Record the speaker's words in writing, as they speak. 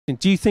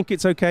Do you think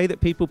it's okay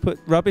that people put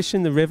rubbish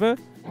in the river?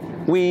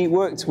 We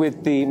worked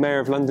with the Mayor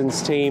of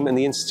London's team and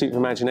the Institute of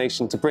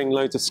Imagination to bring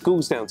loads of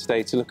schools down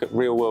today to look at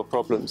real-world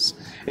problems.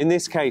 In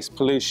this case,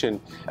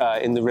 pollution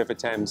in the River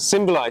Thames,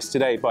 symbolised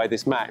today by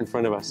this mat in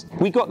front of us.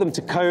 We got them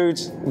to code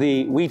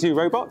the WeDo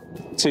robot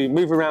to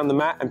move around the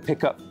mat and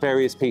pick up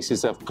various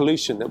pieces of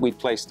pollution that we'd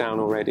placed down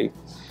already.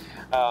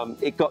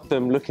 It got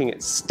them looking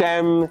at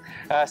STEM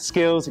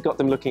skills, it got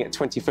them looking at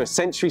 21st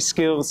century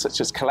skills such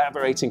as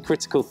collaborating,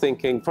 critical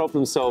thinking,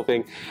 problem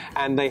solving,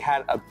 and they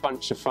had a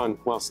bunch of fun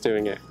whilst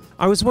doing it.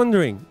 I was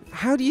wondering,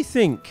 how do you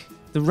think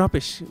the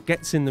rubbish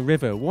gets in the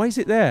river? Why is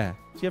it there?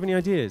 Do you have any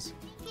ideas?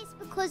 It's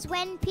because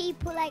when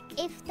people,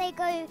 if they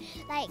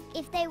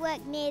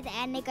work near there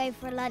and they go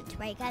for a lunch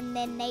break and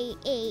then they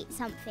eat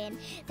something,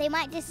 they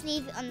might just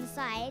leave it on the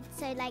side.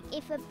 So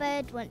if a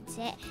bird wants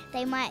it,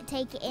 they might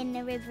take it in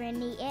the river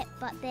and eat it,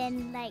 but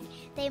then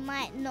they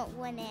might not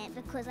want it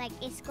because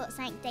it's got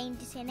something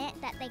dangerous in it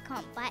that they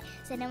can't bite,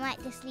 so they might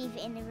just leave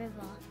it in the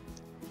river.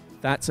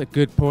 That's a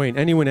good point.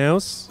 Anyone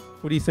else?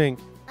 What do you think?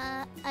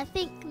 I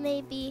think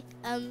maybe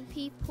some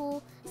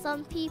people, if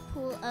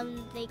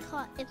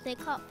they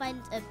can't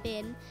find a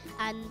bin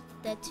and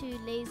they're too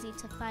lazy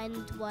to find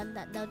one,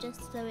 that they'll just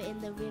throw it in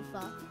the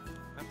river.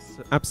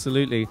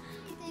 Absolutely.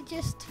 They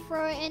just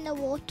throw it in the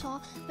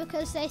water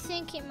because they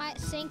think it might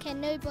sink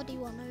and nobody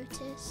will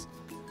notice.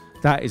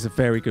 That is a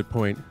very good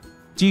point.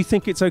 Do you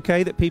think it's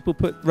okay that people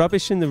put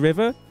rubbish in the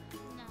river?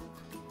 No.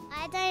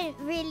 I don't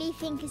really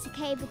think it's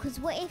okay because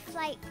what if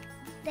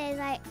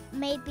there's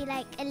maybe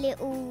a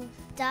little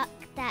duck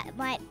that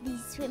might be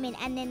swimming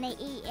and then they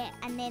eat it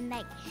and then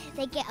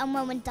they get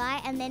unwell and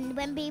die, and then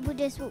when people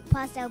just walk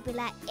past they'll be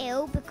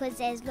ill because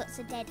there's lots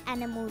of dead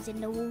animals in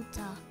the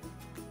water.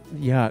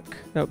 Yuck.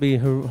 That would be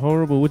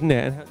horrible, wouldn't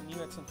it? And you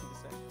had something to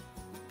say.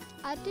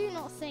 I do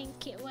not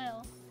think it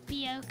will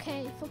be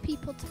okay for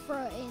people to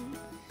throw it in.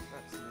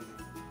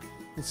 Absolutely.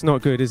 It's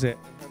not good, is it?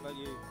 How about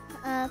you?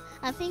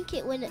 I think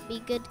it wouldn't be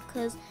good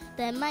because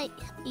there might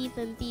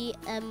even be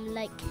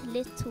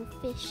little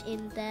fish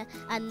in there,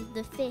 and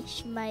the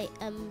fish might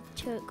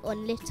choke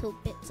on little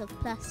bits of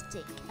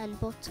plastic and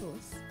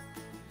bottles.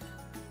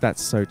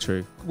 That's so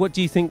true. What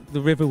do you think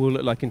the river will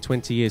look like in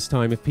 20 years'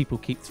 time if people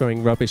keep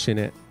throwing rubbish in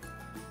it?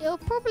 It'll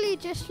probably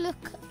just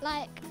look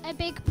like a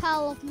big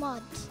pile of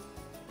mud.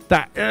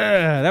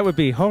 That would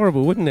be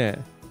horrible, wouldn't it?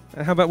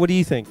 How about, what do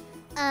you think?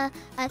 I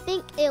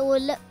think it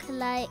will look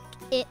like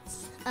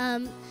it's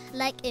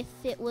like if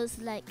it was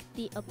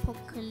the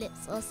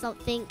apocalypse or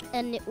something,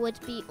 and it would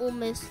be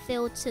almost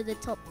filled to the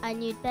top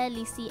and you'd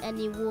barely see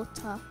any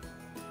water.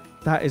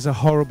 That is a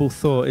horrible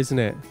thought, isn't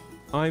it?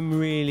 I'm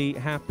really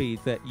happy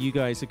that you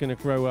guys are going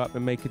to grow up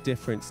and make a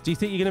difference. Do you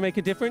think you're going to make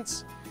a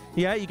difference?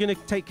 Yeah, you're going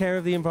to take care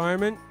of the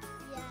environment?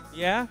 Yes.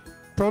 Yeah?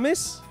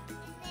 Promise?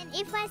 And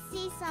if I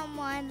see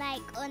someone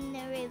on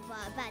the river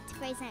about to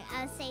throw something,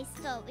 I'll say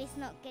stop, it's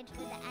not good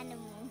for the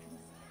animals.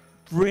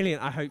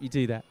 Brilliant, I hope you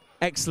do that.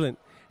 Excellent.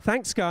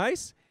 Thanks,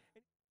 guys.